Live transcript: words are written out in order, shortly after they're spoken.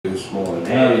this morning.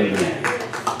 Hallelujah.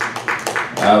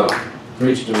 I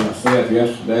preached to myself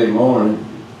yesterday morning.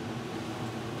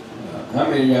 How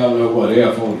many of y'all know what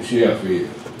F on the shelf is?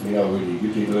 You know, when you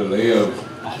get these little L's, you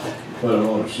put them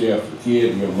on the shelf for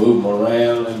kids, and you move them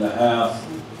around in the house.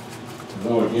 The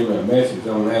Lord gave me a message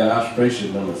on that. I was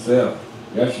preaching to myself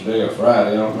yesterday or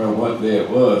Friday. I don't remember what day it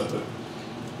was, but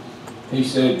he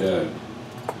said the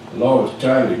Lord was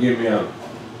trying to give me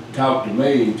talk to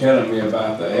me and telling me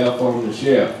about the F on the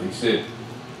shelf. He said,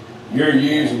 you're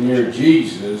using your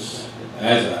Jesus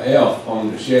as an elf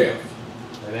on the shelf.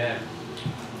 Amen.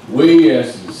 We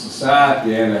as a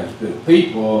society and as the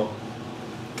people,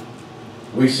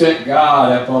 we set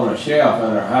God up on a shelf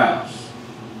in our house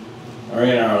or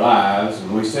in our lives,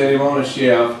 and we set him on a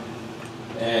shelf,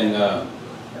 and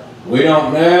we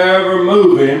don't never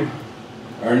move him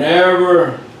or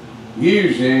never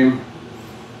use him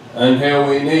until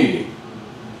we need him.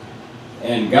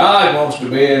 And God wants to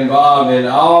be involved in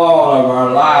all of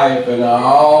our life and our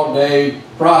all-day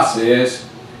process.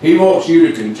 He wants you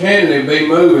to continually be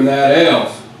moving that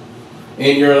elf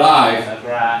in your life. That's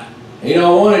right. He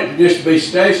don't want it to just be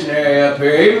stationary up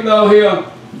here, even though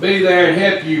he'll be there and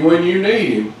help you when you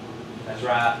need him. That's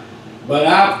right. But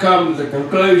I've come to the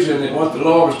conclusion that what the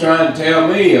Lord was trying to tell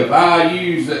me, if I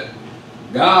use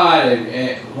God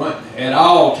at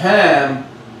all time,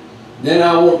 then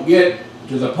I won't get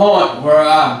to the point where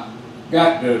I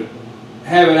got to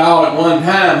have it all at one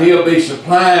time. He'll be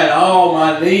supplying all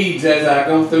my needs as I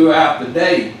go throughout the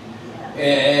day.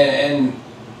 And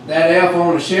that elf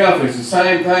on the shelf is the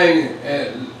same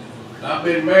thing. I've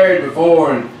been married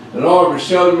before, and the Lord was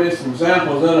showing me some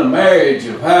examples in a marriage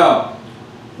of how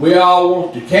we all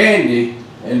want the candy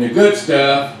and the good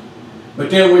stuff,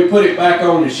 but then we put it back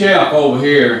on the shelf over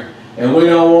here, and we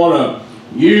don't want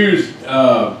to use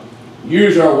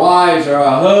our wives or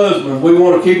our husbands. We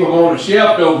want to keep them on the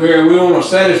shelf over here. We want to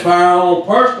satisfy our own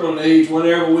personal needs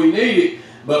whenever we need it.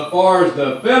 But as far as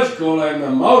the physical and the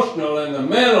emotional and the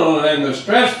mental and the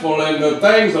stressful and the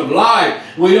things of life,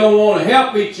 we don't want to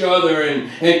help each other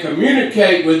and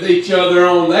communicate with each other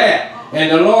on that.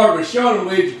 And the Lord was showing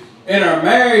me in our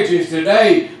marriages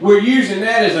today, we're using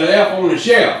that as an elf on the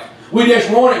shelf. We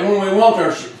just want it when we want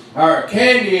our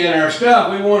candy and our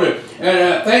stuff. We want it,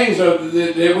 things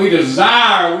that we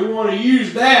desire. We want to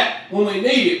use that when we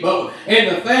need it. But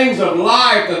in the things of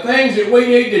life, the things that we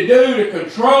need to do to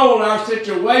control our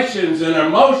situations and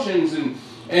emotions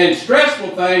and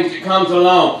stressful things that comes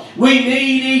along, we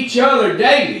need each other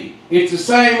daily. It's the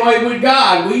same way with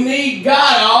God. We need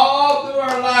God all through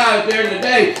our lives during the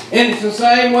day. And it's the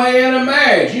same way in a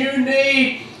marriage. You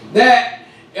need that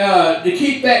to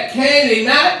keep that candy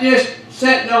not just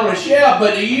sitting on a shelf,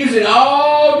 but to use it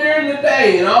all during the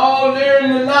day and all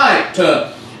during the night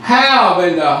to have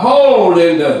and to hold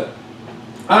and to,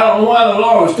 I don't know why the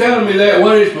Lord was telling me that,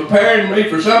 whether He's preparing me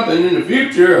for something in the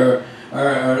future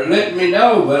or letting me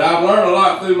know, but I've learned a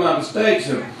lot through my mistakes.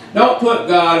 So don't put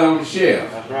God on the shelf.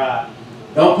 That's right.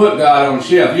 Don't put God on the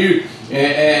shelf.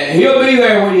 And He'll be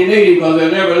there when you need Him, because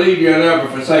He'll never leave you and never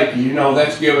forsake you. You know,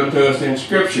 that's given to us in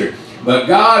Scripture. But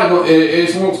God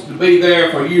wants to be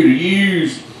there for you to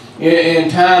use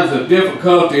in times of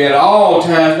difficulty at all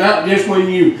times, not just when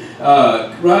you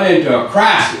run into a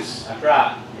crisis. That's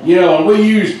right. You know,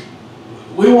 we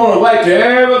want to wait till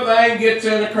everything gets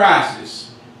in a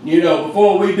crisis, you know,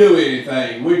 before we do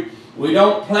anything. We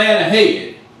don't plan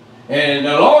ahead. And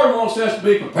the Lord wants us to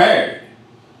be prepared.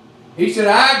 He said,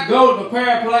 I go to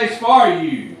prepare a place for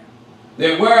you,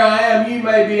 that where I am, you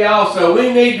may be also.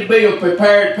 We need to be a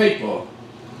prepared people.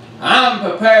 I'm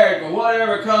prepared for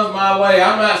whatever comes my way.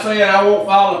 I'm not saying I won't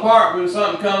fall apart when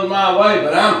something comes my way,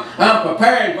 but I'm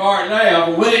preparing for it now.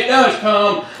 But when it does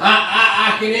come,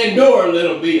 I can endure a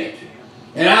little bit.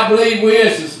 And I believe we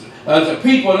as a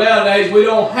people nowadays, we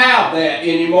don't have that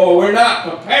anymore. We're not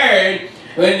prepared.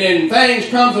 When then things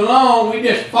comes along, we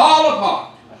just fall apart.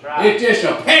 Right. It's just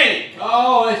a panic.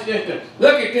 Oh, it's just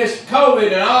look at this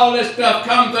COVID and all this stuff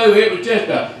come through. It was just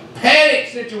a panic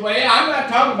situation. I'm not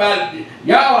talking about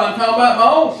y'all, I'm talking about my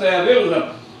own self. It was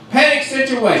a panic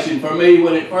situation for me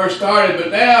when it first started, but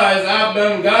now as I've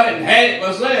done got it and had it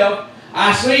myself,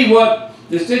 I see what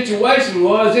the situation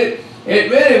was. It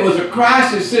really was a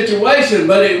crisis situation,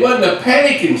 but it wasn't a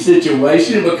panicking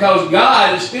situation because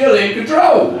God is still in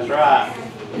control. That's right.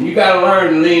 And you got to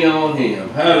learn to lean on Him.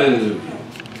 Hallelujah.